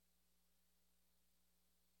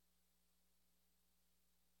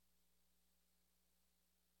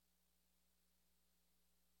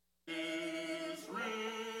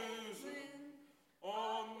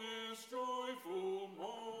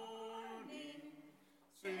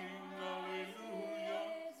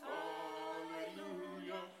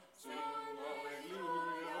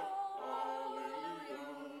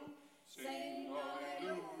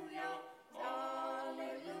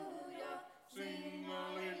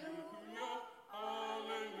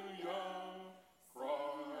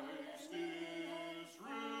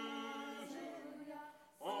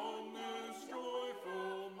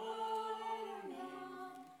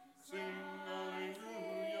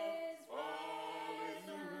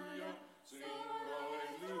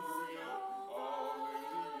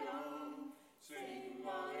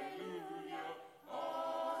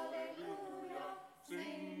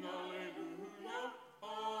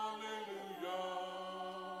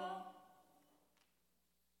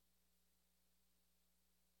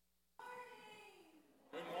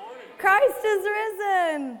is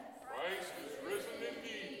risen. Christ is risen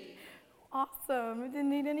indeed. Awesome. We didn't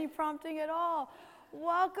need any prompting at all.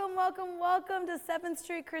 Welcome, welcome, welcome to 7th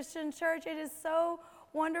Street Christian Church. It is so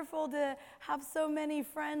wonderful to have so many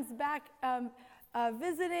friends back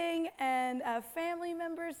visiting and family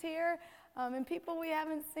members here and people we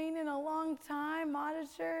haven't seen in a long time,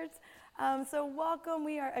 modishers. So welcome.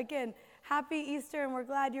 We are, again, happy Easter, and we're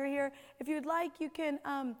glad you're here. If you'd like, you can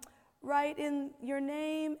write in your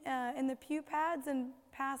name in the pew pads and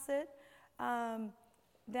pass it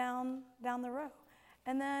down the row.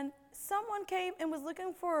 And then someone came and was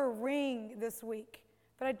looking for a ring this week,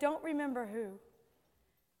 but I don't remember who.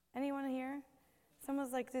 Anyone here?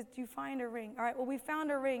 Someone's like, did you find a ring? All right, well, we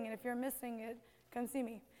found a ring, and if you're missing it, come see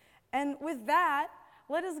me. And with that,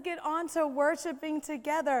 let us get on to worshiping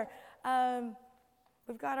together.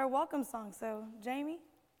 We've got our welcome song, so Jamie,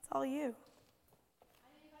 it's all you.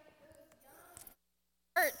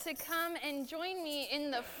 To come and join me in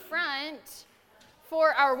the front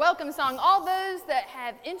for our welcome song. All those that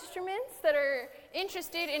have instruments that are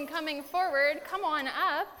interested in coming forward, come on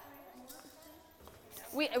up.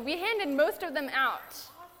 We handed most of them out.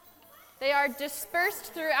 They are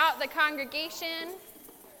dispersed throughout the congregation.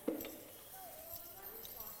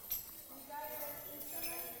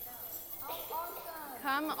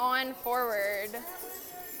 Come on forward.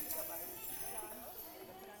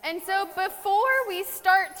 And so before we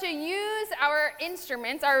start to use our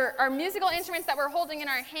instruments, our musical instruments that we're holding in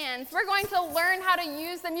our hands, we're going to learn how to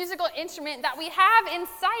use the musical instrument that we have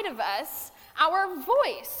inside of us, our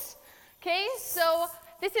voice. Okay, so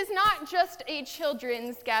this is not just a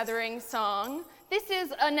children's gathering song. This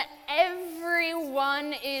is an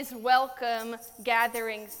everyone is welcome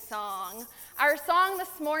gathering song. Our song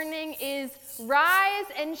this morning is Rise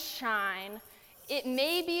and Shine. It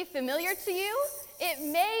may be familiar to you. It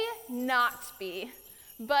may not be,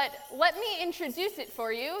 but let me introduce it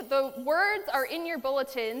for you. The words are in your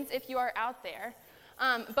bulletins if you are out there,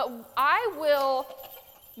 but I will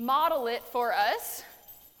model it for us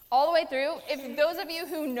all the way through. If those of you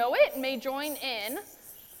who know it may join in,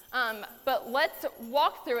 but let's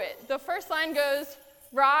walk through it. The first line goes,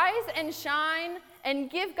 rise and shine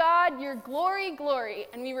and give God your glory, glory,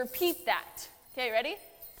 and we repeat that. Okay, ready?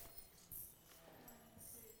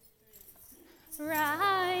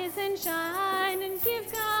 Rise and shine and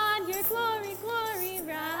give God your glory, glory.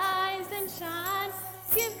 Rise and shine,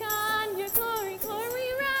 give God your glory, glory.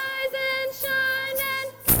 Rise and shine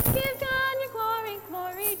and give God your glory,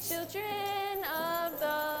 glory. Children of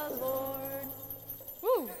the Lord.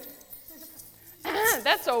 Woo.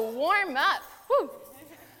 That's a warm up. Woo.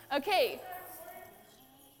 Okay.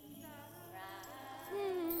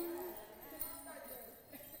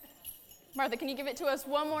 Martha, can you give it to us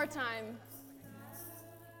one more time?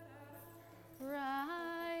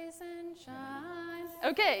 Rise and shine.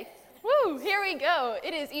 Okay, woo, here we go.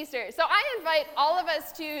 It is Easter. So I invite all of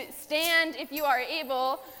us to stand, if you are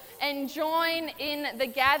able, and join in the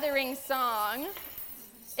gathering song.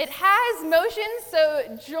 It has motion,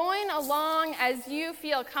 so join along as you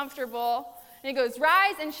feel comfortable. And it goes,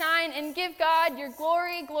 rise and shine and give God your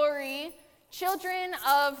glory, glory, children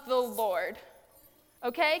of the Lord.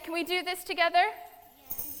 Okay, can we do this together?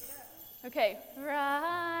 Okay,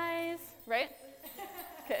 rise. Right?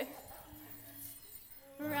 Okay.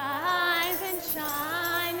 Rise and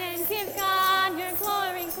shine and give God your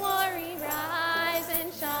glory, glory. Rise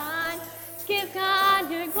and shine, give God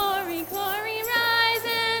your glory, glory. Rise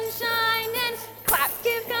and shine and clap.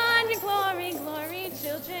 Give God your glory, glory,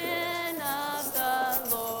 children of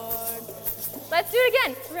the Lord. Let's do it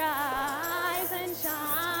again. Rise and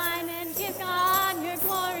shine and give God your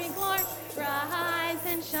glory, glory. Rise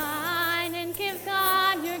and shine and give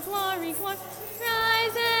God your glory, glory.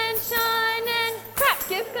 Rise and shine and clap.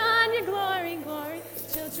 Give God your glory, glory.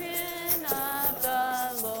 Children of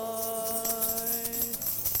the Lord.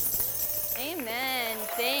 Amen.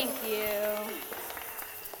 Thank you.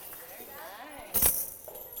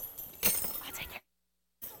 I'll take care.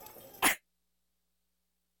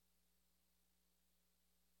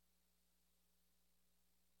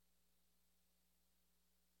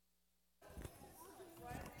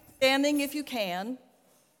 Standing if you can,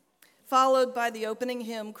 followed by the opening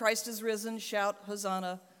hymn, Christ is Risen, Shout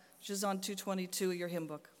Hosanna, which is on 222 of your hymn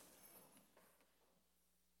book.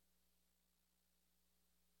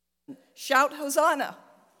 Shout Hosanna,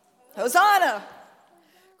 Hosanna!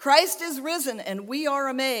 Christ is risen and we are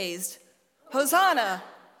amazed. Hosanna!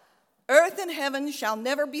 Earth and heaven shall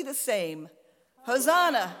never be the same.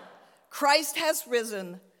 Hosanna! Christ has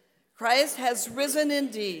risen. Christ has risen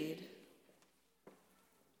indeed.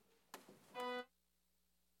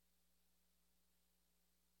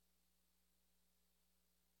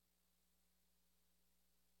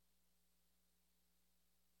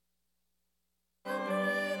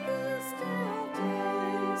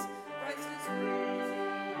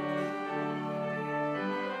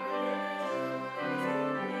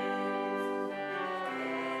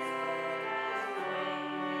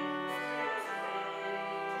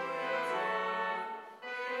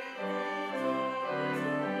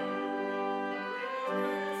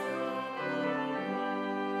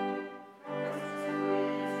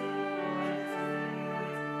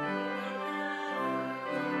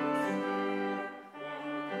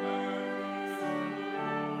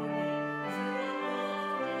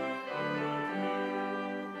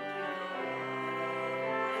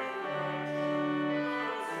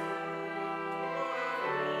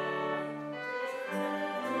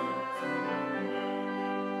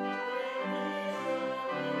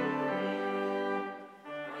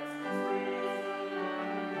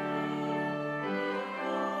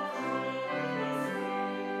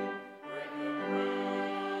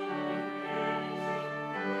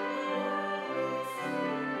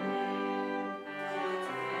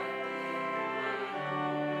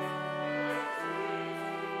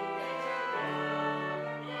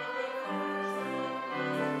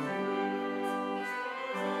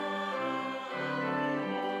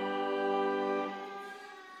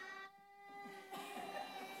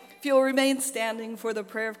 If you'll remain standing for the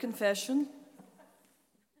prayer of confession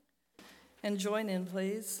and join in,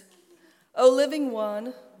 please. O living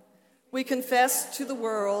one, we confess to the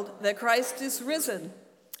world that Christ is risen.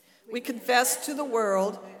 We confess to the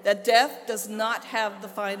world that death does not have the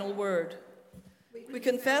final word. We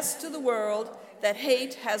confess to the world that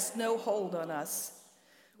hate has no hold on us.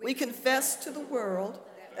 We confess to the world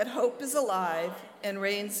that hope is alive and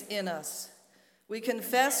reigns in us. We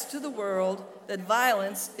confess to the world that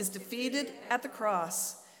violence is defeated at the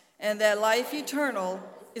cross and that life eternal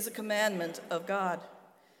is a commandment of God.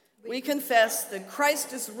 We confess that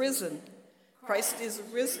Christ is risen. Christ is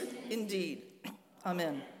risen indeed.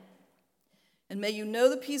 Amen. And may you know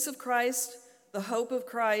the peace of Christ, the hope of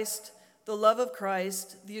Christ, the love of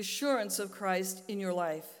Christ, the assurance of Christ in your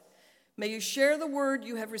life. May you share the word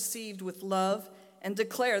you have received with love and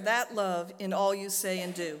declare that love in all you say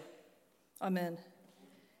and do. Amen.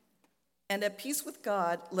 And at peace with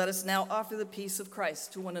God, let us now offer the peace of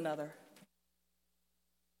Christ to one another.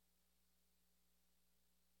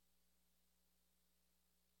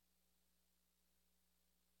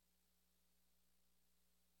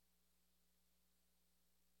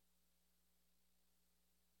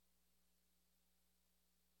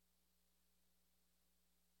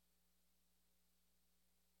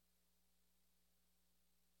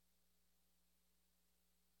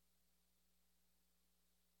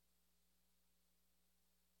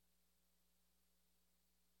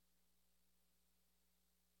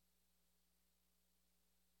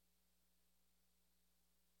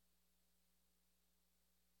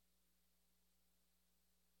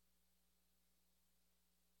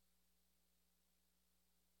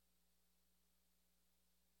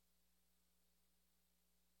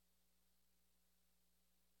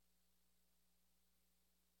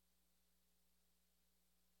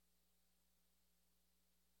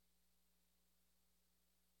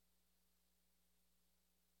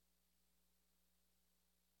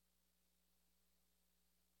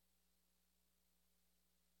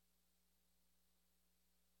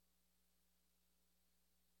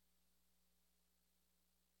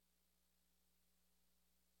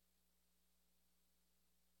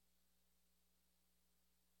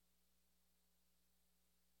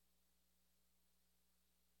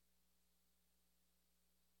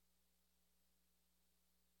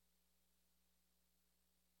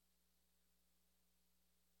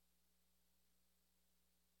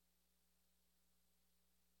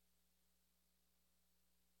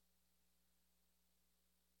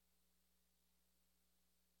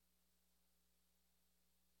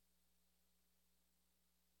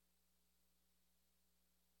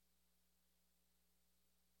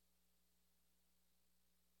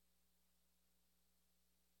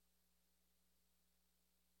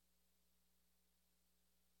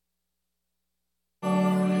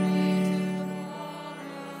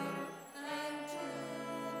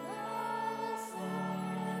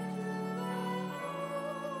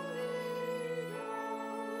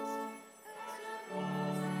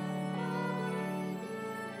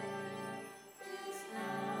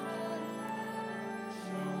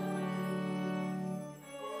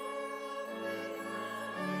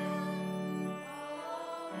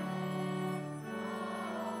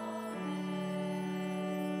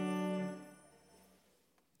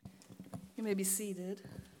 You may be seated.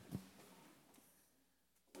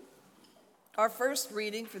 Our first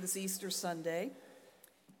reading for this Easter Sunday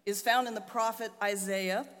is found in the prophet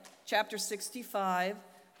Isaiah, chapter 65,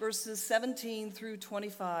 verses 17 through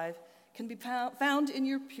 25, can be found in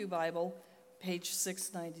your Pew Bible, page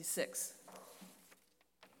 696.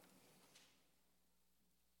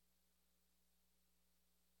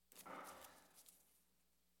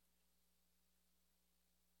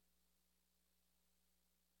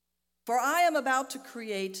 For I am about to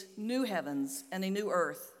create new heavens and a new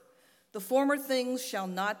earth. The former things shall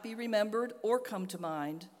not be remembered or come to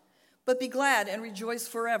mind, but be glad and rejoice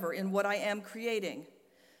forever in what I am creating.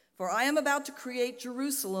 For I am about to create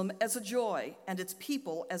Jerusalem as a joy and its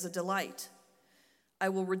people as a delight. I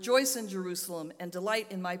will rejoice in Jerusalem and delight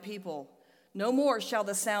in my people. No more shall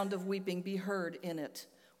the sound of weeping be heard in it,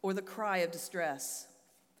 or the cry of distress.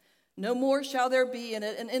 No more shall there be in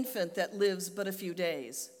it an infant that lives but a few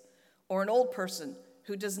days, or an old person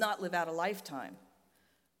who does not live out a lifetime.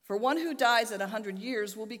 For one who dies at 100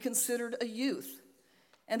 years will be considered a youth,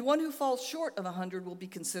 and one who falls short of 100 will be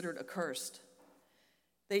considered accursed.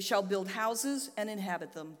 They shall build houses and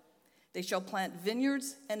inhabit them. They shall plant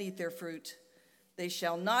vineyards and eat their fruit. They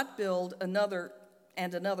shall not build another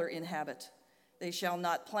and another inhabit. They shall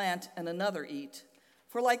not plant and another eat.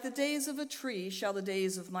 For like the days of a tree shall the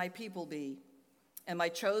days of my people be, and my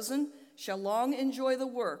chosen shall long enjoy the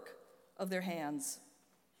work of their hands.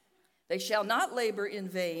 They shall not labor in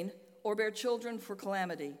vain or bear children for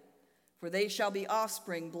calamity, for they shall be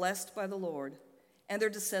offspring blessed by the Lord, and their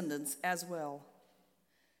descendants as well.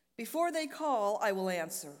 Before they call, I will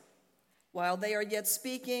answer. While they are yet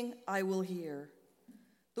speaking, I will hear.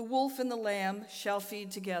 The wolf and the lamb shall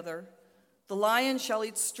feed together. The lion shall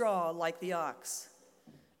eat straw like the ox.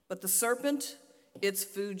 But the serpent, its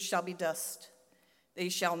food shall be dust. They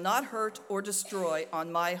shall not hurt or destroy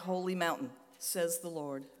on my holy mountain, says the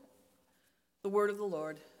Lord. The word of the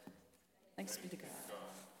Lord. Thanks be to God.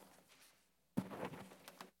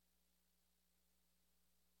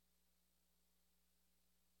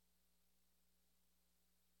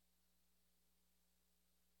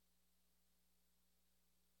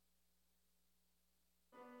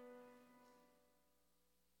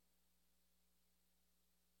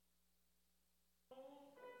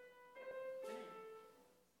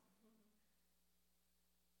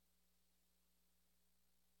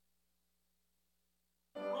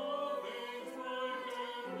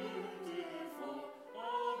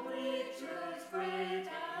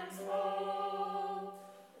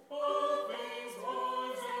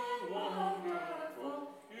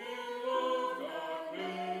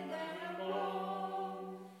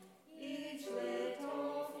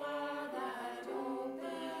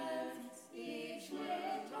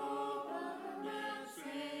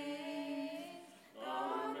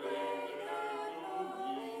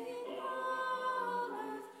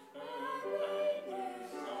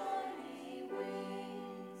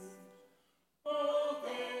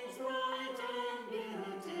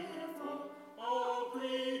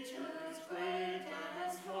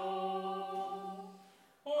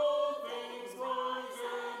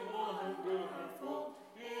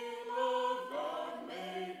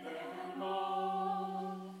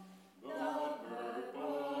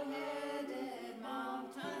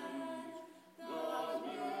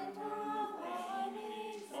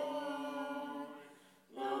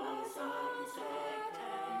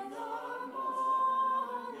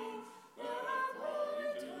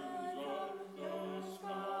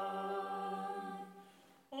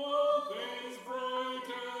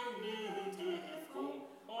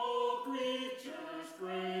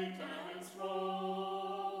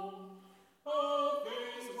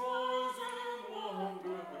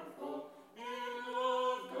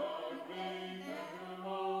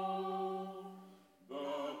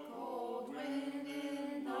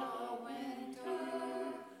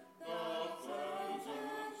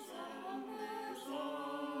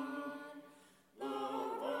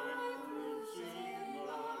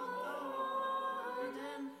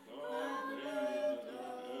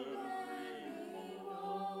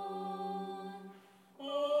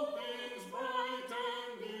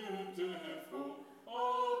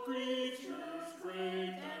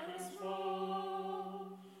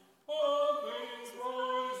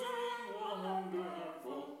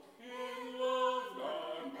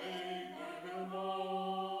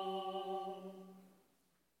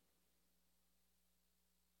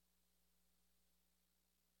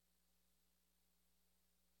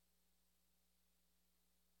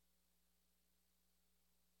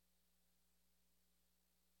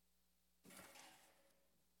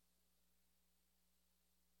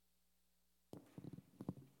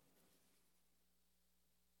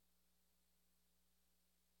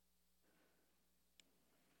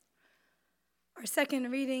 Our second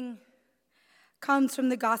reading comes from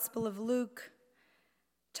the Gospel of Luke,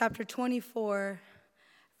 chapter 24,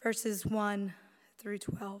 verses 1 through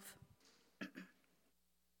 12.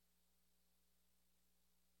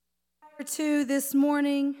 Prior to this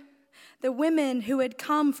morning, the women who had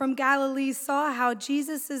come from Galilee saw how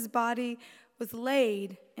Jesus' body was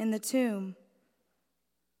laid in the tomb.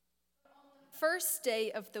 First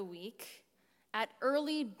day of the week, at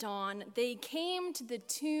early dawn, they came to the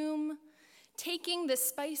tomb, taking the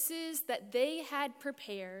spices that they had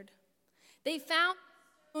prepared. They found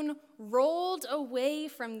the stone rolled away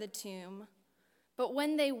from the tomb, but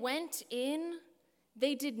when they went in,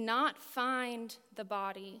 they did not find the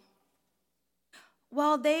body.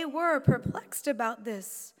 While they were perplexed about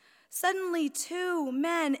this, suddenly 2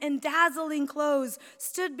 men in dazzling clothes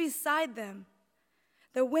stood beside them.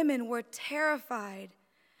 The women were terrified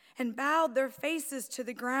and bowed their faces to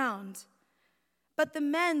the ground. But the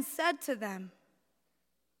men said to them,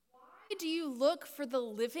 "Why do you look for the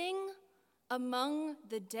living among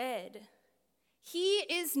the dead? He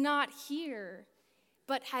is not here,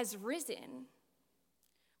 but has risen.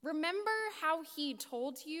 Remember how he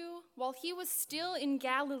told you while he was still in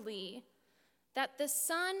Galilee that the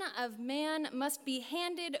Son of Man must be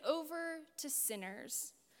handed over to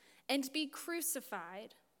sinners and be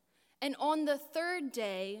crucified, and on the third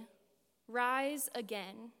day rise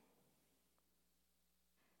again."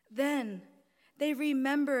 Then they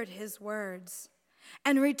remembered his words,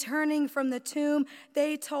 and returning from the tomb,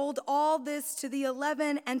 they told all this to the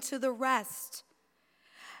 11 and to the rest.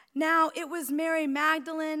 Now it was Mary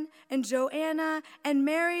Magdalene and Joanna and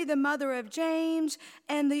Mary, the mother of James,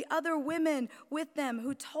 and the other women with them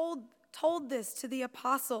who told this to the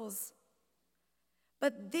apostles.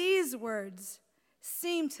 But these words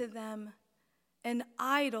seemed to them an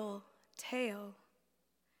idle tale,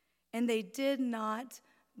 and they did not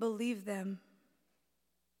believe them.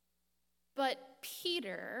 But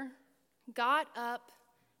Peter got up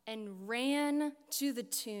and ran to the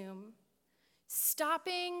tomb.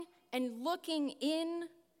 Stopping and looking in,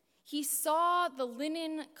 he saw the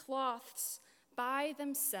linen cloths by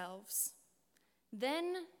themselves.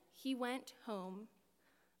 Then he went home,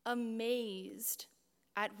 amazed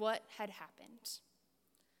at what had happened.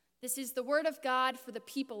 This is the word of God for the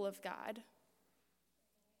people of God.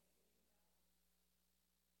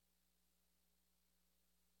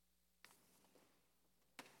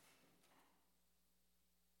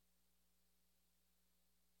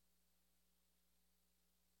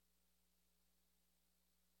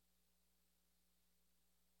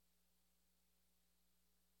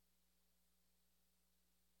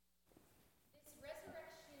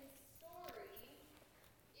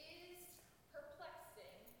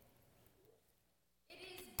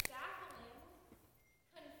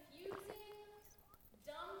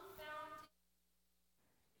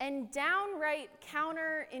 And downright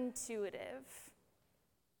counterintuitive.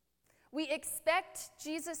 We expect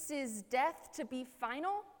Jesus' death to be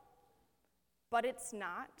final, but it's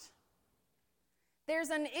not. There's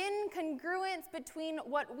an incongruence between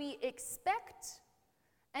what we expect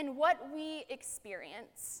and what we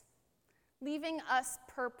experience, leaving us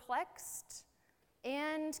perplexed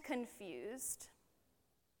and confused.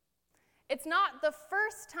 It's not the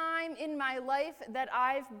first time in my life that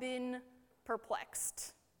I've been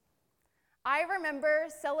perplexed. I remember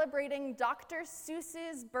celebrating Dr.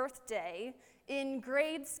 Seuss's birthday in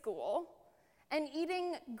grade school and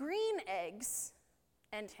eating green eggs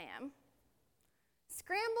and ham.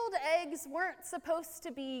 Scrambled eggs weren't supposed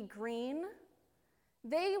to be green.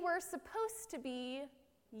 They were supposed to be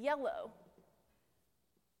yellow.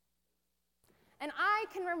 And I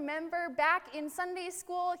can remember back in Sunday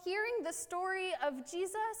school hearing the story of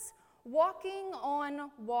Jesus walking on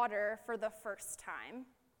water for the first time.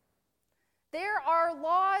 There are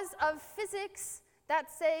laws of physics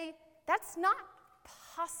that say that's not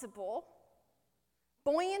possible.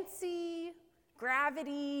 Buoyancy,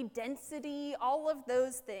 gravity, density, all of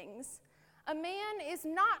those things. A man is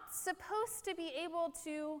not supposed to be able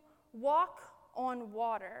to walk on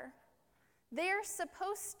water. They're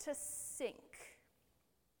supposed to sink.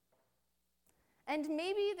 And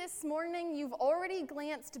maybe this morning you've already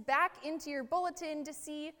glanced back into your bulletin to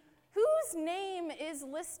see whose name is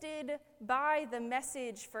listed by the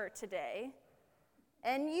message for today.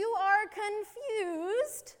 And you are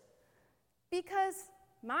confused because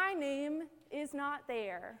my name is not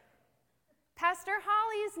there. Pastor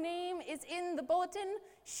Holly's name is in the bulletin.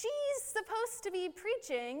 She's supposed to be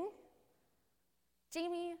preaching.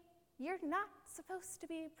 Jamie, you're not supposed to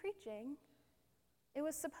be preaching. It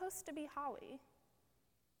was supposed to be Holly.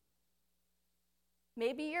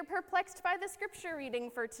 Maybe you're perplexed by the scripture reading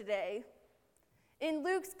for today. In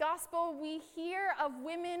Luke's gospel, we hear of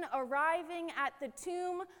women arriving at the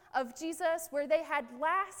tomb of Jesus where they had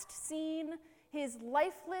last seen his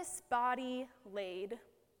lifeless body laid.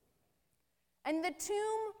 And the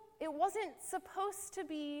tomb, it wasn't supposed to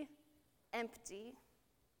be empty.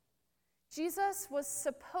 Jesus was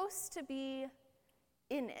supposed to be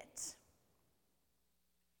in it.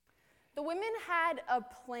 The women had a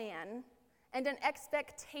plan and an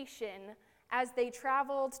expectation as they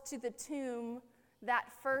traveled to the tomb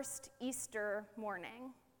that first Easter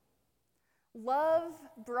morning. Love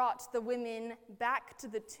brought the women back to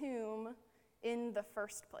the tomb in the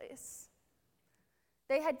first place.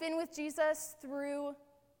 They had been with Jesus through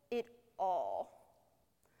it all.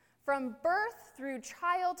 From birth through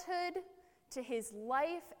childhood to his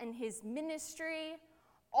life and his ministry,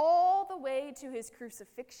 all the way to his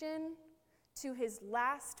crucifixion, to his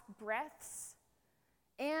last breaths,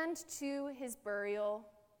 and to his burial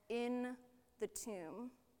in the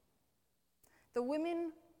tomb. The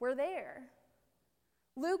women were there.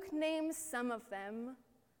 Luke names some of them: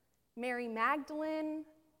 Mary Magdalene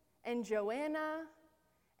and Joanna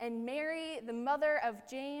and Mary, the mother of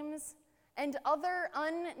James, and other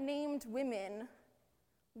unnamed women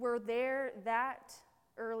were there that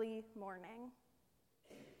early morning.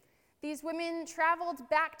 These women traveled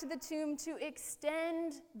back to the tomb to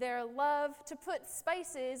extend their love, to put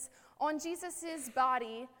spices on Jesus'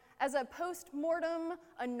 body as a post-mortem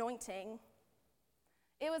anointing.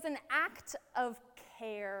 It was an act of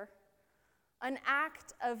care, an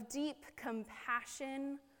act of deep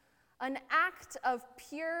compassion, an act of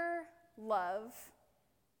pure love.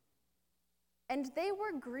 And they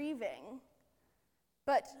were grieving,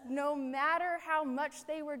 but no matter how much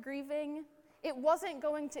they were grieving, it wasn't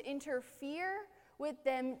going to interfere with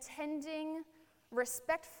them tending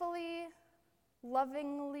respectfully,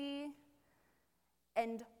 lovingly,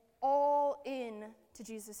 and all in to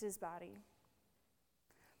Jesus' body.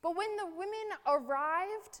 But when the women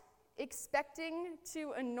arrived expecting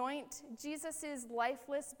to anoint Jesus'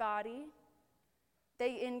 lifeless body,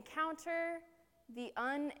 they encounter the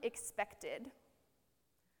unexpected.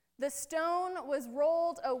 The stone was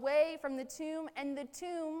rolled away from the tomb, and the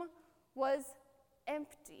tomb was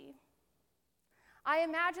empty. I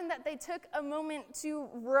imagine that they took a moment to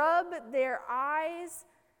rub their eyes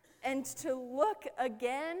and to look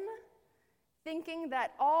again, thinking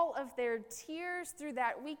that all of their tears through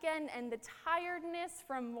that weekend and the tiredness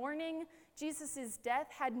from mourning Jesus' death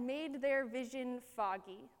had made their vision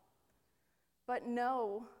foggy. But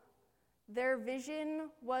no, their vision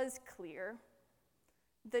was clear.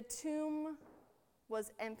 The tomb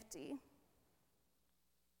was empty.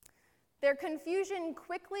 Their confusion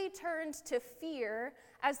quickly turned to fear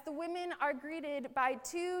as the women are greeted by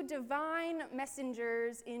two divine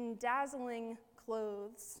messengers in dazzling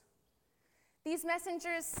clothes. These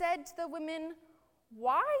messengers said to the women,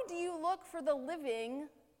 "Why do you look for the living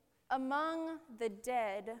among the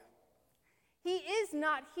dead? He is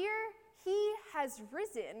not here, he has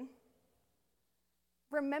risen.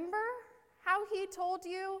 Remember how he told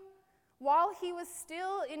you while he was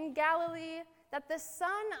still in Galilee that the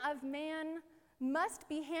Son of Man must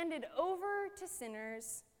be handed over to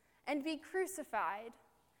sinners and be crucified,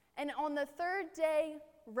 and on the third day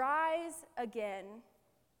rise again."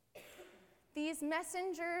 These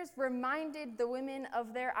messengers reminded the women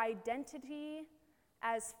of their identity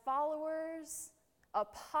as followers,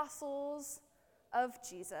 apostles of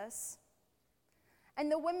Jesus.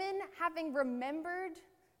 And the women, having remembered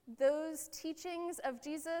those teachings of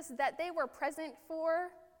Jesus that they were present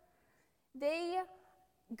for, they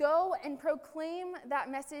go and proclaim that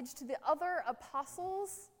message to the other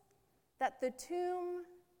apostles that the tomb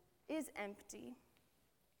is empty.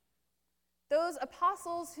 Those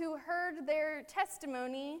apostles who heard their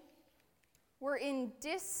testimony were in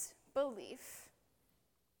disbelief.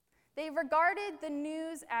 They regarded the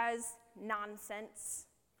news as nonsense,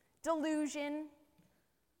 delusion,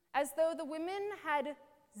 as though the women had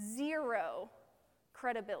zero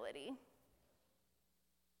credibility.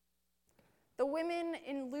 The women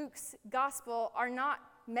in Luke's gospel are not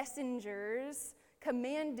messengers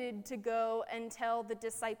commanded to go and tell the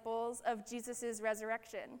disciples of Jesus'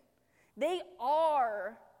 resurrection. They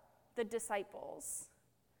are the disciples.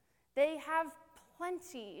 They have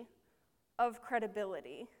plenty of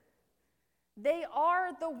credibility. They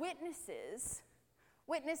are the witnesses,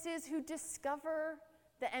 witnesses who discover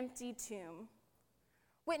the empty tomb,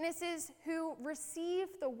 witnesses who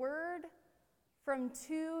receive the word from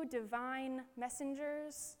two divine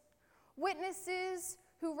messengers, witnesses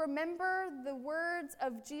who remember the words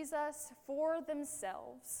of Jesus for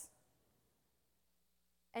themselves.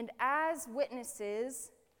 And as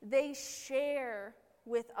witnesses, they share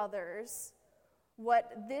with others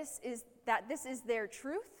that this is their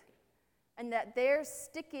truth and that they're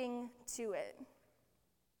sticking to it.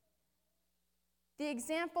 The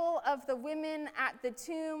example of the women at the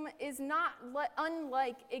tomb is not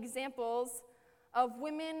unlike examples of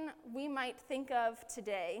women we might think of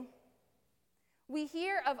today. We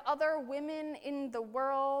hear of other women in the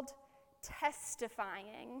world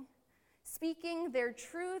testifying, speaking their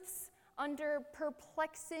truths under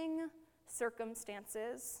perplexing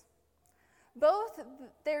circumstances. Both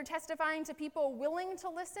they're testifying to people willing to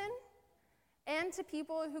listen and to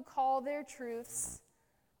people who call their truths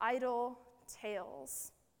idle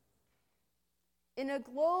tales. In a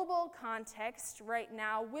global context right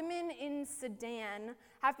now, women in Sudan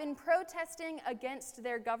have been protesting against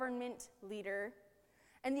their government leader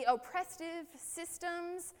and the oppressive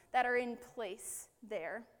systems that are in place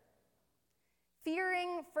there.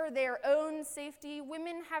 Fearing for their own safety,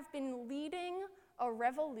 women have been leading a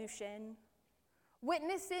revolution,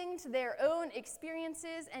 witnessing to their own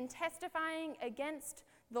experiences and testifying against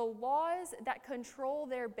the laws that control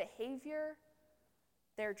their behavior,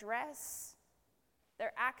 their dress,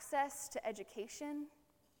 their access to education.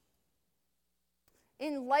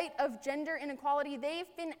 In light of gender inequality,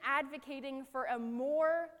 they've been advocating for a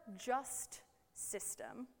more just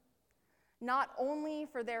system, not only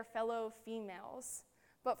for their fellow females,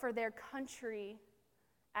 but for their country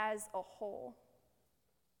as a whole.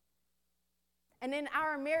 And in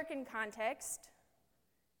our American context,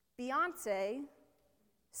 Beyoncé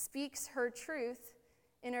speaks her truth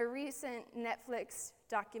in a recent Netflix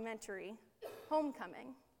documentary,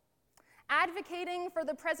 Homecoming, advocating for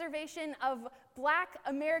the preservation of Black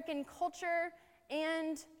American culture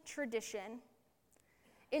and tradition.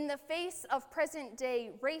 In the face of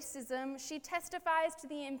present-day racism, she testifies to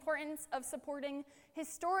the importance of supporting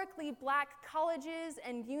historically Black colleges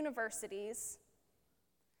and universities.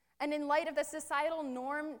 And in light of the societal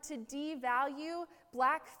norm to devalue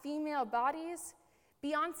Black female bodies,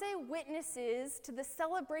 Beyoncé witnesses to the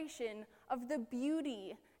celebration of the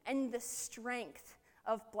beauty and the strength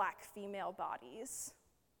of Black female bodies.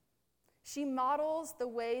 She models the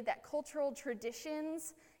way that cultural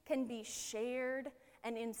traditions can be shared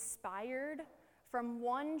and inspired from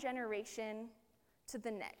one generation to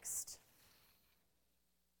the next.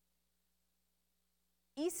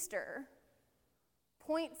 Easter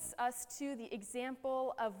points us to the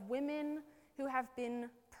example of women who have been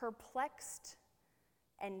perplexed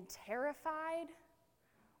and terrified,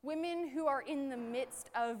 women who are in the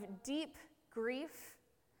midst of deep grief,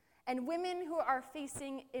 and women who are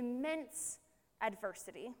facing immense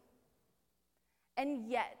adversity. And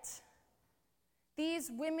yet,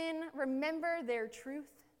 these women remember their truth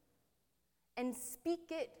and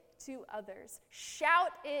speak it to others,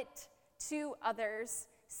 shout it to others,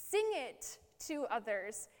 sing it to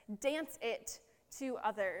others, dance it to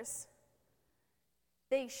others.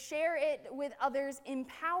 They share it with others,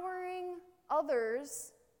 empowering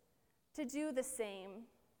others to do the same.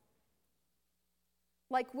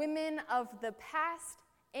 Like women of the past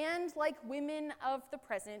and like women of the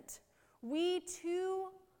present, we too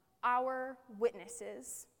are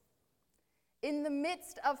witnesses. In the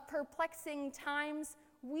midst of perplexing times,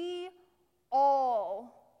 we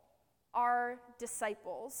all are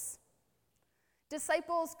disciples.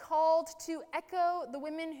 Disciples called to echo the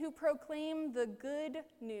women who proclaim the good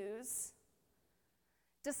news.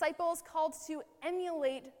 Disciples called to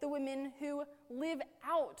emulate the women who live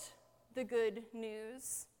out the good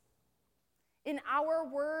news. In our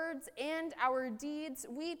words and our deeds,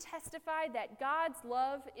 we testify that God's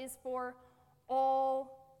love is for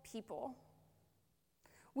all people.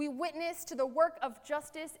 We witness to the work of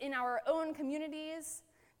justice in our own communities,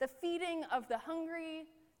 the feeding of the hungry,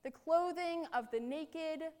 the clothing of the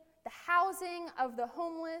naked, the housing of the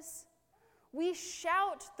homeless. We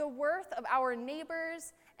shout the worth of our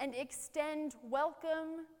neighbors and extend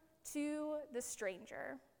welcome to the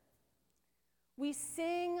stranger. We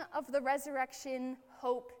sing of the resurrection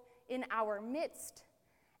hope in our midst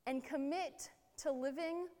and commit to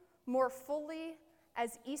living more fully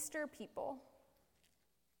as Easter people.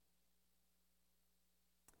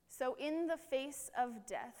 So in the face of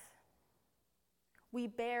death, we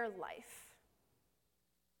bear life.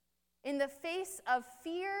 In the face of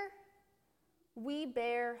fear, we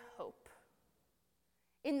bear hope.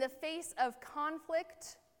 In the face of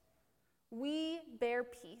conflict, we bear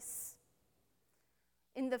peace.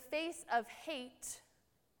 In the face of hate,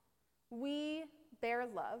 we bear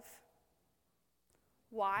love.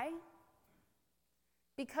 Why?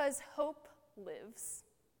 Because hope lives.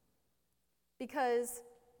 Because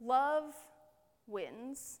love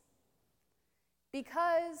wins.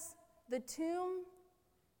 Because the tomb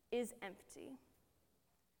is empty.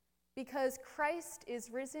 Because Christ is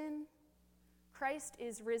risen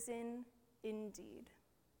indeed.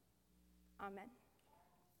 Amen.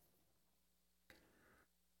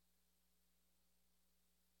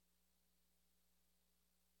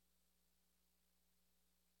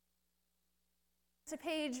 To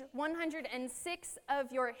page 106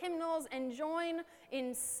 of your hymnals and join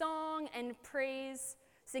in song and praise,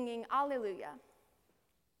 singing Alleluia.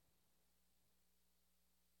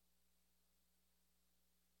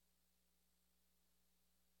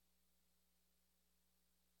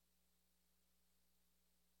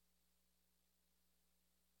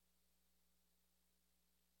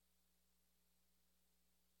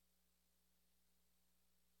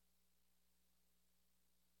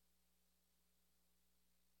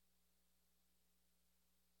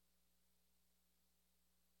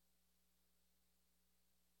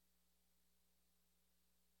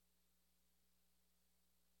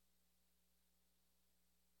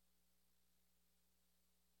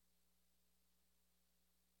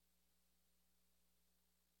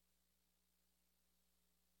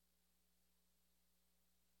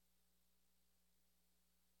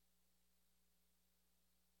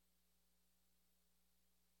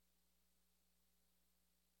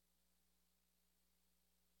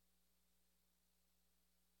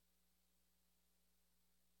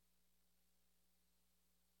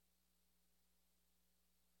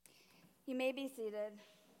 You may be seated.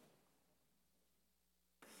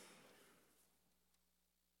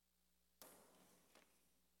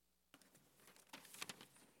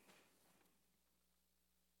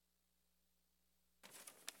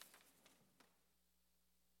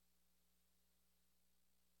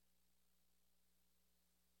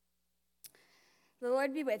 The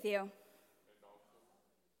Lord be with you.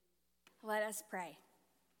 Let us pray.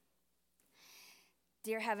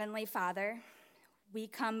 Dear Heavenly Father, we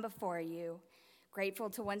come before you, grateful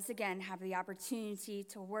to once again have the opportunity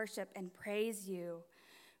to worship and praise you,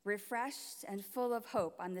 refreshed and full of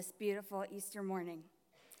hope on this beautiful Easter morning.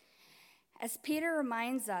 As Peter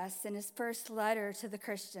reminds us in his first letter to the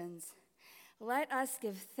Christians, let us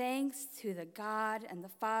give thanks to the God and the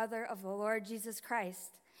Father of the Lord Jesus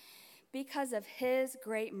Christ. Because of his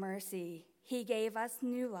great mercy, he gave us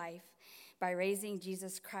new life by raising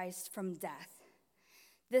Jesus Christ from death.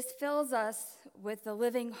 This fills us with the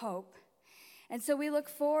living hope, and so we look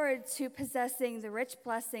forward to possessing the rich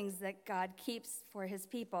blessings that God keeps for his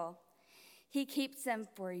people. He keeps them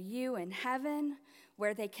for you in heaven,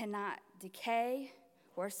 where they cannot decay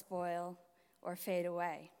or spoil or fade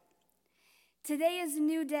away. Today is a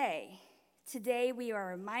new day. Today we are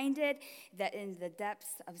reminded that in the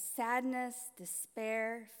depths of sadness,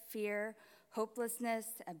 despair, fear, hopelessness,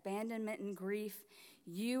 abandonment, and grief,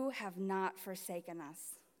 you have not forsaken us.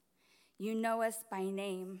 You know us by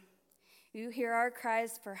name. You hear our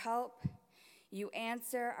cries for help. You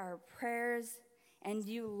answer our prayers, and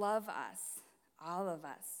you love us, all of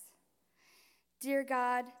us. Dear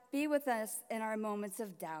God, be with us in our moments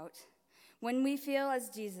of doubt, when we feel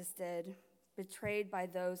as Jesus did, betrayed by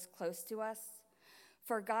those close to us,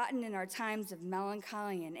 forgotten in our times of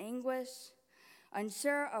melancholy and anguish,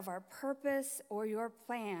 unsure of our purpose or your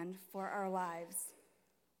plan for our lives.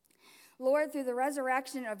 Lord, through the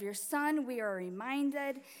resurrection of your Son, we are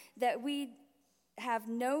reminded that we have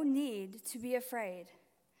no need to be afraid.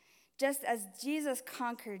 Just as Jesus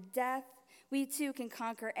conquered death, we too can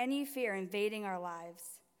conquer any fear invading our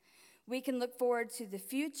lives. We can look forward to the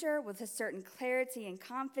future with a certain clarity and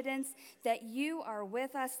confidence that you are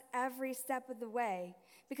with us every step of the way,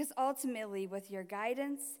 because ultimately, with your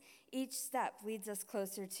guidance, each step leads us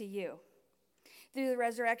closer to you. Through the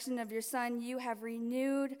resurrection of your Son, you have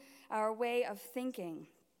renewed our way of thinking.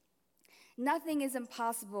 Nothing is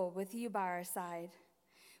impossible with you by our side.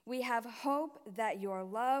 We have hope that your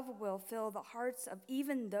love will fill the hearts of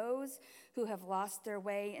even those who have lost their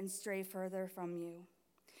way and stray further from you.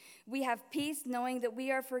 We have peace knowing that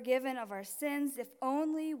we are forgiven of our sins if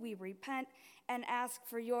only we repent and ask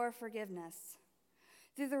for your forgiveness.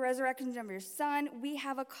 Through the resurrection of your Son, we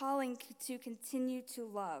have a calling to continue to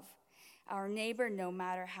love our neighbor, no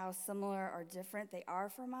matter how similar or different they are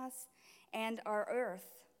from us, and our earth,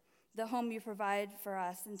 the home you provide for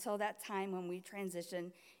us until that time when we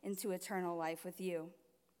transition into eternal life with you.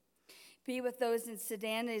 Be with those in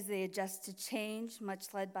Sudan as they adjust to change,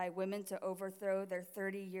 much led by women to overthrow their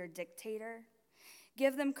 30-year dictator.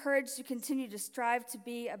 Give them courage to continue to strive to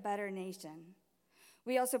be a better nation.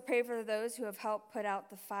 We also pray for those who have helped put out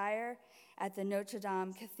the fire at the Notre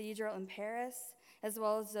Dame Cathedral in Paris, as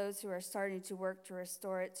well as those who are starting to work to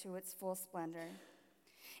restore it to its full splendor.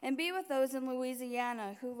 And be with those in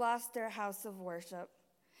Louisiana who lost their house of worship.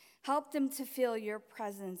 Help them to feel your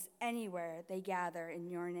presence anywhere they gather in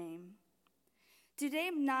your name.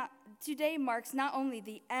 Today marks not only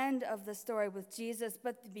the end of the story with Jesus,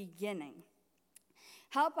 but the beginning.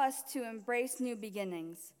 Help us to embrace new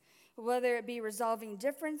beginnings, whether it be resolving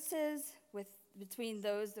differences between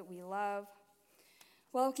those that we love,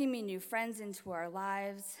 welcoming new friends into our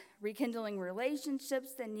lives, rekindling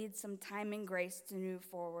relationships that need some time and grace to move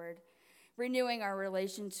forward, renewing our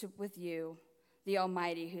relationship with you, the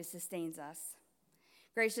Almighty who sustains us.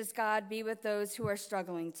 Gracious God, be with those who are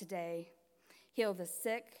struggling today. Heal the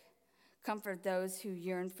sick, comfort those who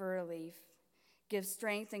yearn for relief. Give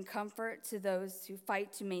strength and comfort to those who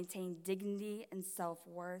fight to maintain dignity and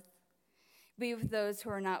self-worth. Be with those who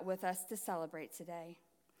are not with us to celebrate today.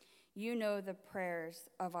 You know the prayers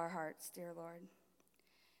of our hearts, dear Lord.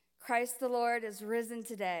 Christ the Lord is risen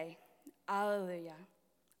today. Alleluia.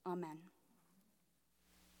 Amen.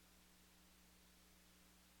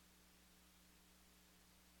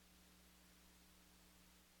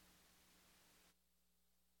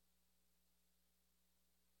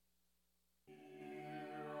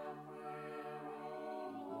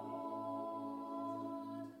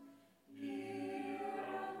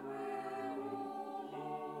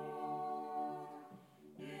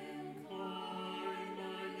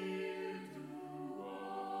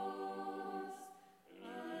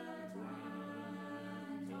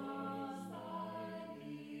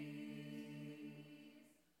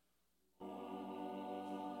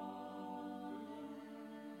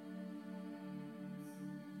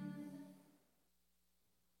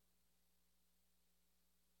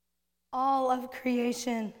 All of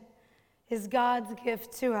creation is God's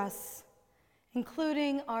gift to us,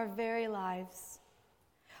 including our very lives.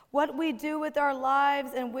 What we do with our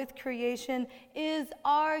lives and with creation is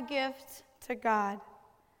our gift to God.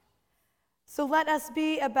 So let us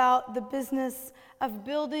be about the business of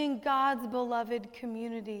building God's beloved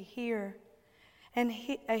community here and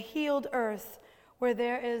a healed earth where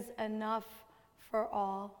there is enough for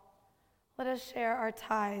all. Let us share our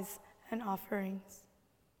tithes and offerings.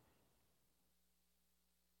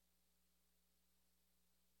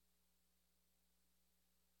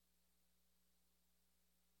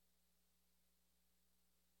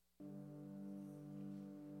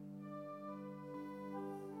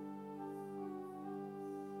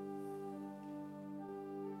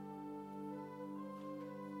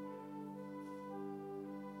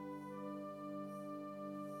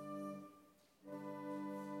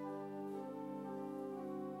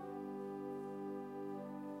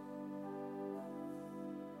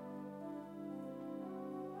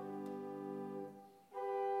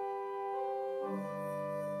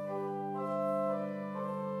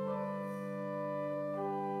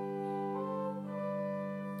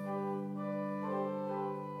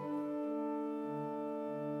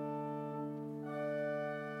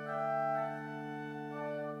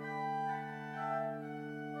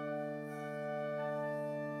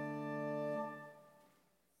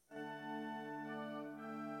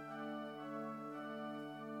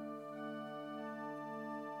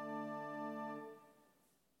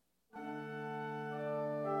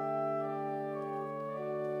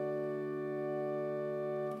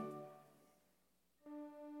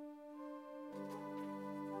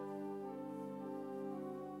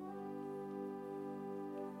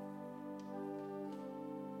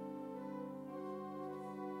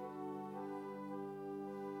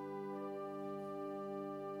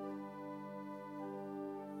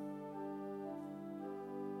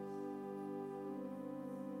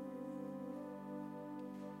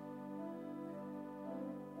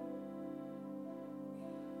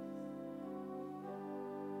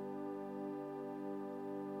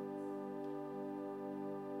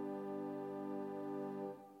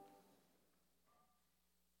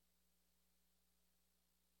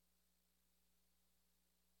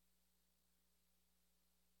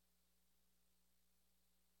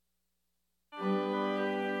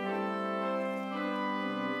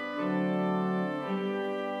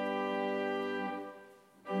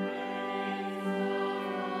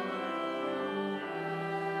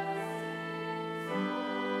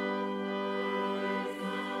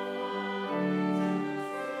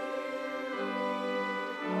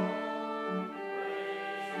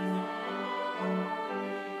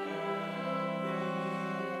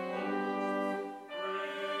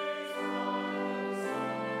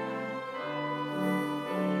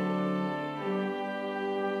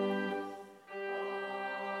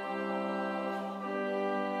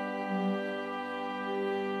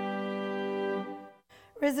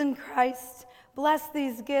 Risen Christ, bless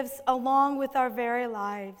these gifts along with our very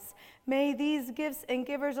lives. May these gifts and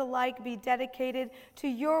givers alike be dedicated to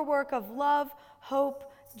your work of love,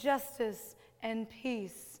 hope, justice, and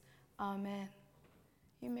peace. Amen.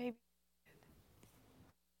 You may be.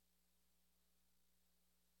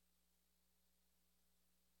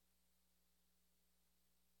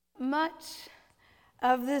 Much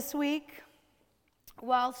of this week,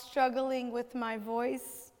 while struggling with my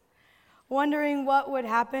voice, wondering what would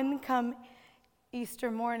happen come Easter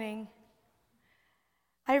morning,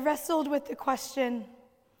 I wrestled with the question,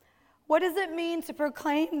 what does it mean to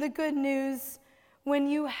proclaim the good news when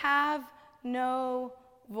you have no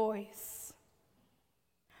voice?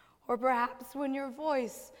 Or perhaps when your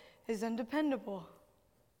voice is undependable?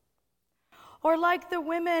 Or like the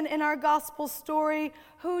women in our gospel story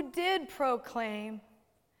who did proclaim,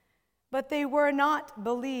 but they were not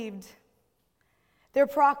believed. Their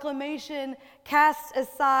proclamation cast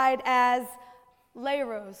aside as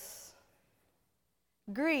leiros,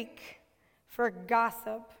 Greek for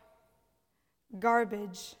gossip,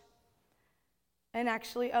 garbage, and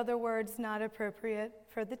actually other words not appropriate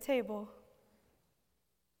for the table.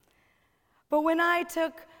 But what I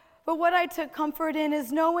took comfort in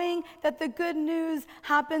is knowing that the good news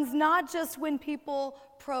happens not just when people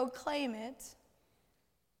proclaim it,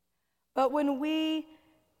 but when we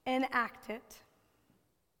enact it.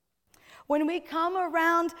 When we come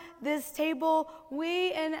around this table,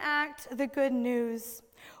 we enact the good news.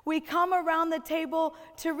 We come around the table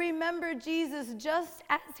to remember Jesus just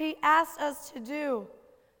as he asked us to do.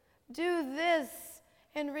 Do this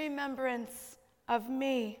in remembrance of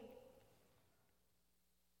me.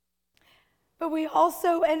 But we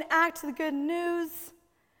also enact the good news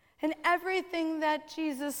and everything that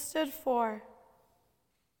Jesus stood for.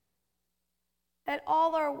 That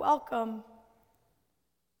all are welcome.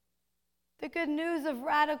 The good news of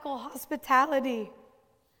radical hospitality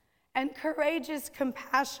and courageous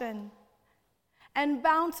compassion and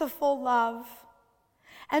bountiful love,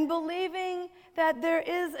 and believing that there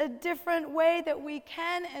is a different way that we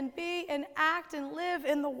can and be and act and live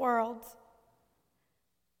in the world.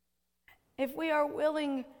 If we are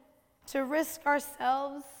willing to risk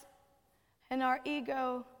ourselves and our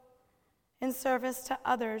ego in service to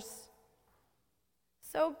others.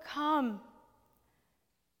 So come,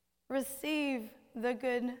 receive the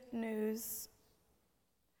good news.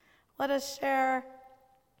 Let us share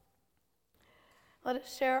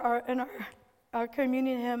our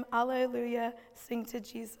communion hymn, Alleluia, sing to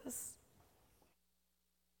Jesus.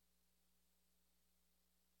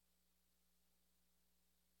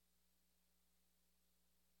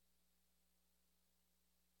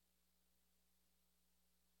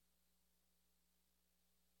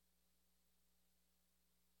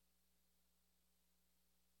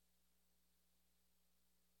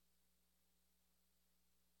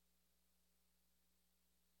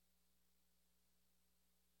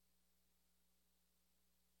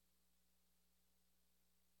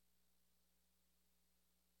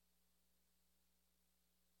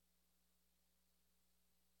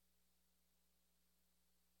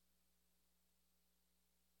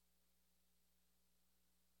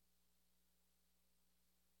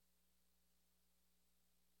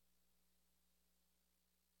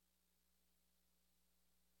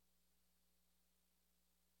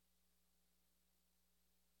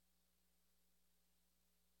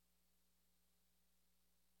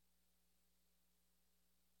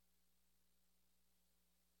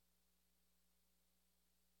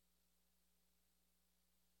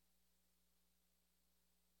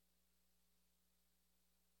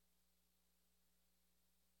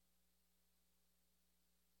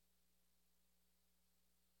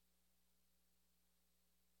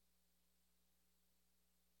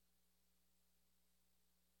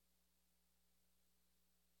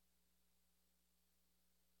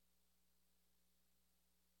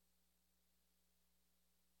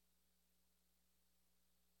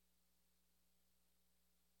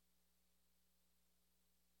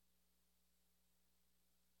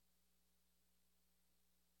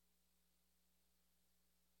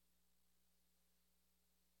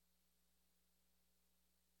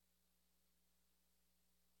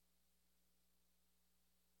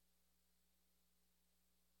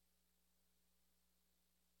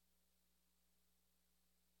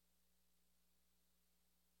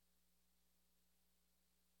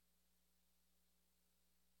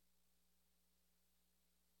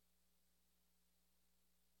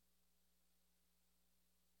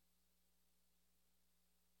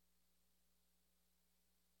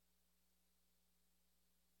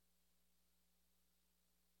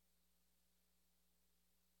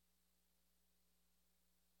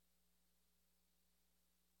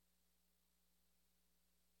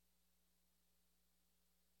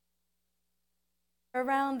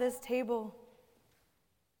 Around this table,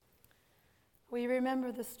 we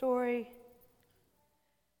remember the story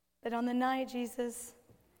that on the night Jesus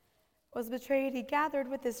was betrayed, he gathered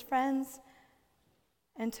with his friends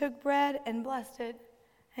and took bread and blessed it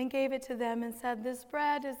and gave it to them and said, "This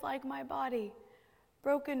bread is like my body,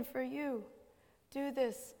 broken for you. Do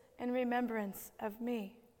this in remembrance of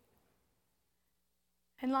me."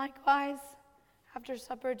 And likewise, after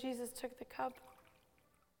supper, Jesus took the cup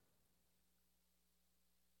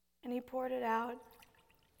and he poured it out,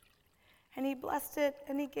 and he blessed it,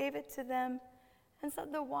 and he gave it to them, and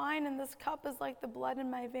said, "The wine in this cup is like the blood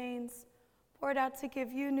in my veins, poured out to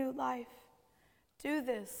give you new life. Do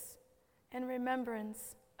this in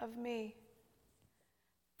remembrance of me."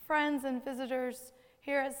 Friends and visitors,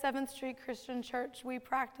 here at 7th Street Christian Church, we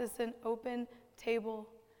practice an open table.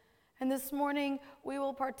 And this morning, we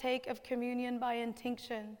will partake of communion by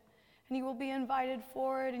intinction. And you will be invited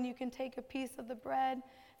forward, and you can take a piece of the bread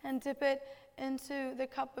and dip it into the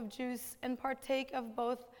cup of juice and partake of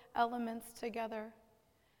both elements together.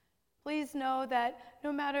 Please know that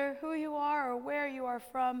no matter who you are or where you are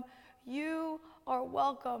from, you are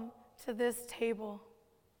welcome to this table.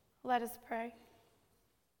 Let us pray.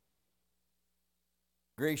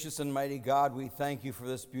 Gracious and mighty God, we thank you for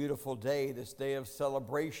this beautiful day, this day of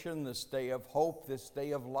celebration, this day of hope, this day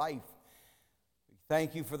of life. We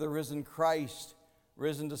thank you for the risen Christ,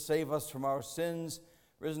 risen to save us from our sins,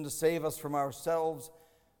 risen to save us from ourselves,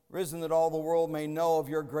 risen that all the world may know of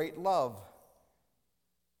your great love,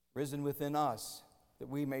 risen within us, that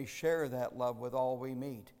we may share that love with all we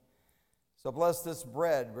meet. So bless this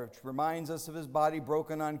bread, which reminds us of his body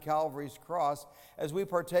broken on Calvary's cross, as we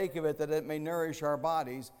partake of it, that it may nourish our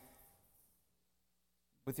bodies.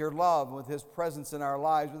 With your love, with his presence in our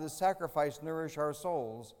lives, with his sacrifice, nourish our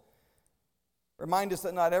souls. Remind us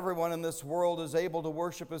that not everyone in this world is able to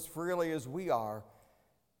worship as freely as we are.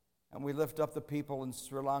 And we lift up the people in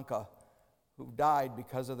Sri Lanka who died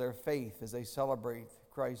because of their faith as they celebrate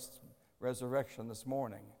Christ's resurrection this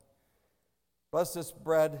morning. Bless this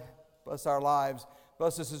bread, bless our lives,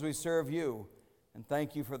 bless us as we serve you, and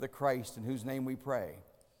thank you for the Christ in whose name we pray.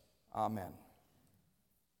 Amen.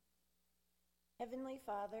 Heavenly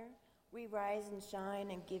Father, we rise and shine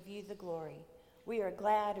and give you the glory. We are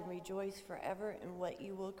glad and rejoice forever in what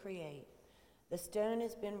you will create. The stone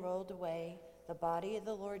has been rolled away, the body of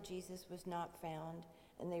the Lord Jesus was not found,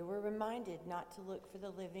 and they were reminded not to look for the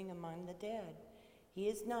living among the dead. He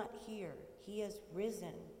is not here, he is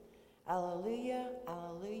risen. Alleluia,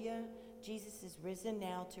 alleluia, Jesus is risen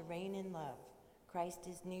now to reign in love. Christ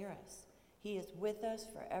is near us, he is with us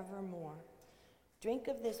forevermore. Drink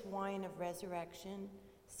of this wine of resurrection.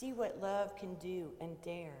 See what love can do and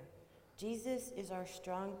dare. Jesus is our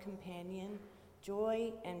strong companion.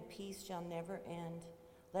 Joy and peace shall never end.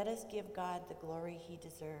 Let us give God the glory he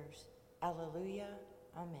deserves. Alleluia.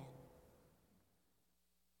 Amen.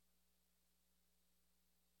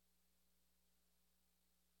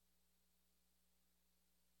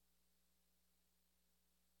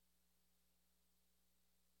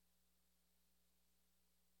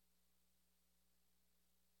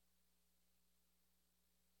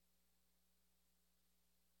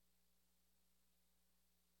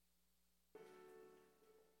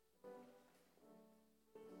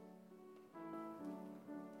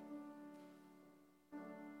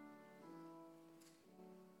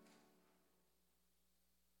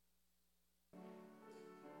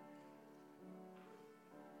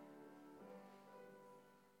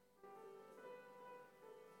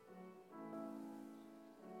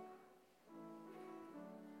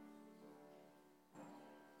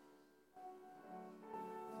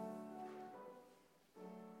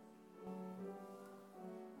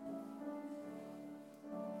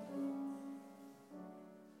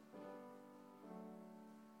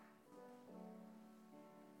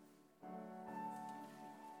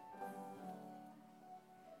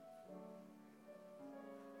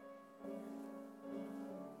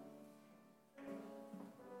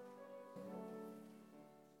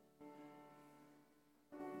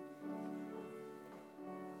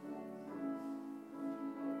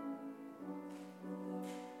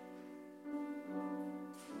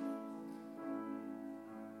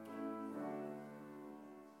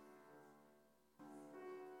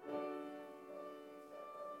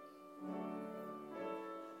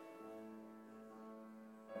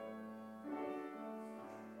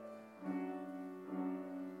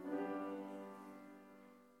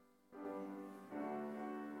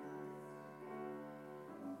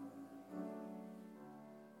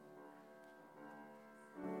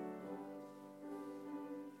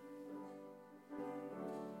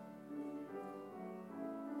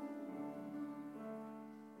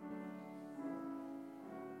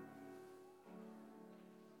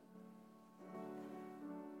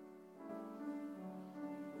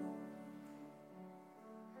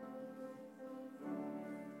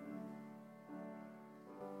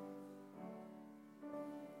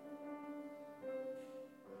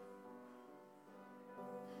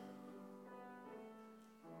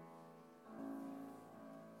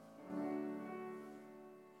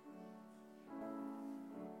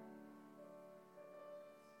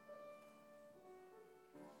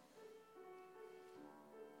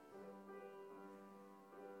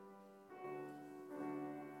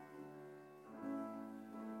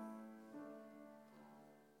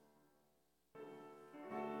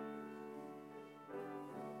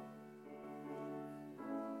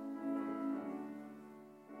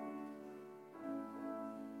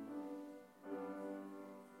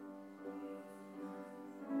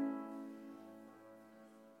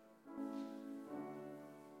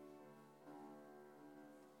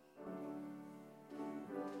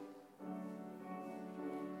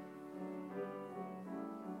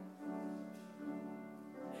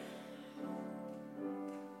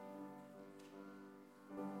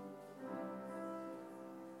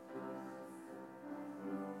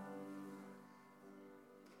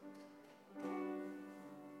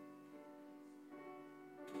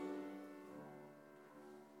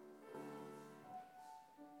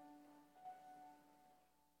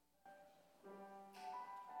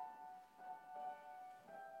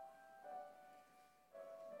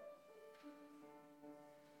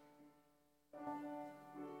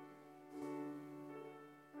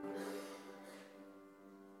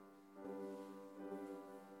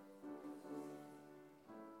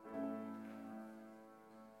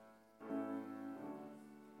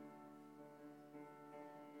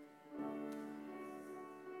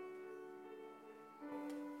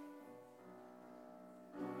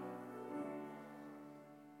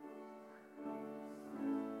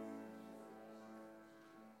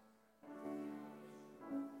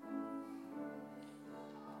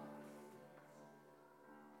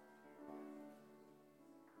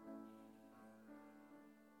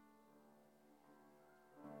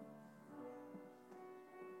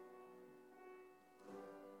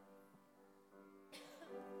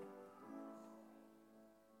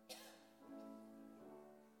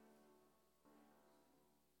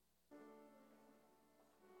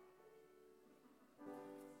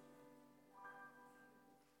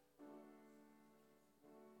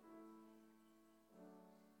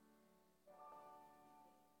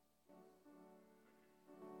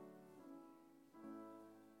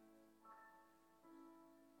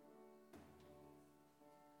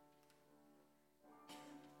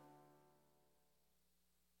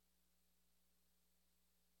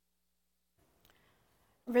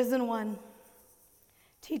 Risen One,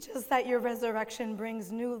 teach us that your resurrection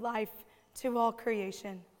brings new life to all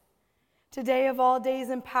creation. Today of all days,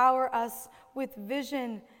 empower us with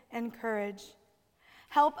vision and courage.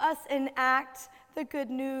 Help us enact the good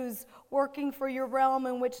news, working for your realm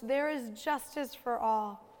in which there is justice for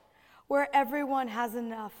all, where everyone has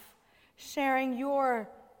enough, sharing your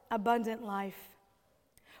abundant life.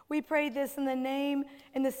 We pray this in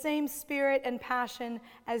the same spirit and passion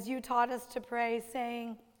as you taught us to pray,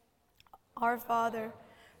 saying, Our Father,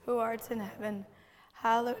 who art in heaven,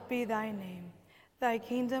 hallowed be thy name. Thy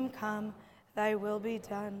kingdom come, thy will be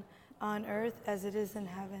done, on earth as it is in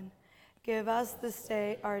heaven. Give us this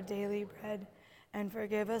day our daily bread, and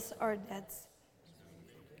forgive us our debts.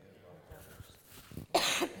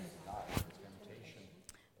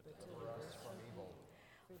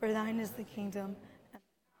 For thine is the kingdom.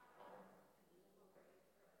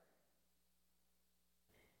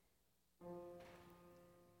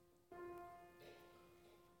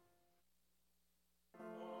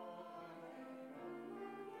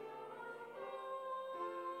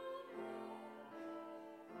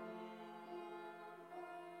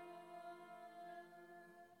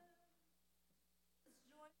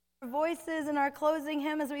 Voices in our closing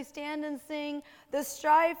hymn as we stand and sing, The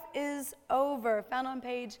Strife is Over, found on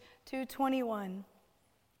page 221.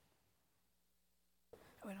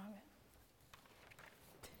 Oh, we don't have it.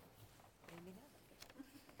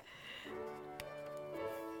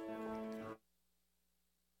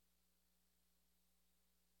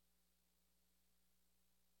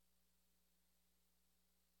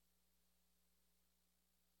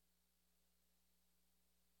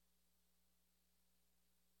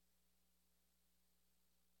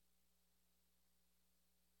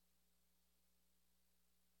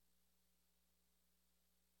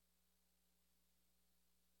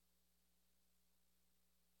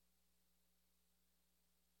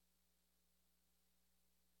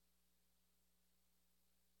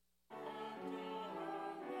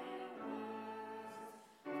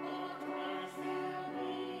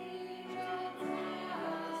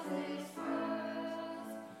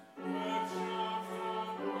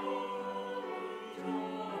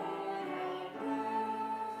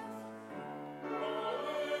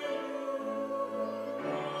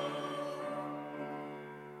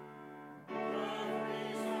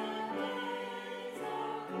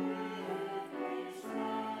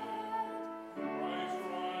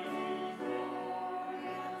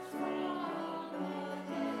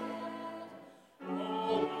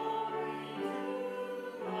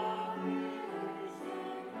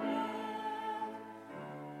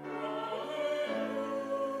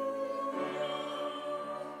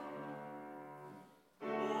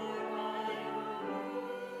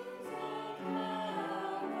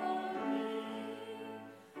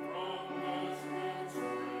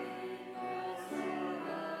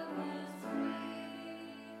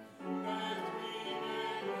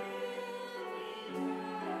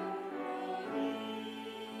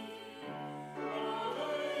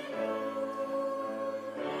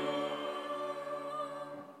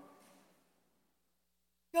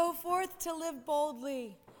 Go forth to live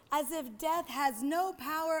boldly, as if death has no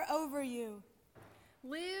power over you.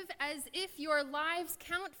 Live as if your lives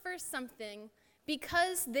count for something,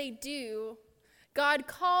 because they do. God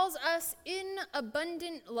calls us in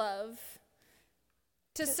abundant love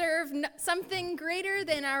to serve something greater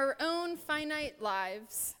than our own finite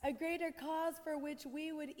lives. A greater cause for which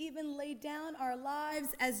we would even lay down our lives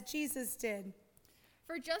as Jesus did.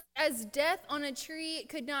 For just as death on a tree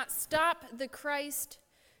could not stop the Christ,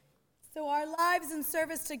 so our lives in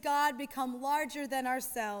service to God become larger than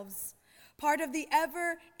ourselves, part of the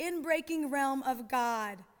ever inbreaking realm of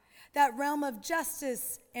God, that realm of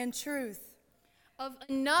justice and truth. Of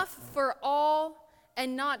enough for all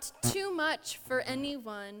and not too much for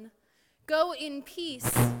anyone. Go in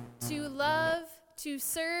peace to love, to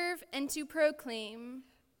serve, and to proclaim.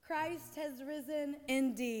 Christ has risen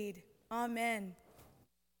indeed. Amen.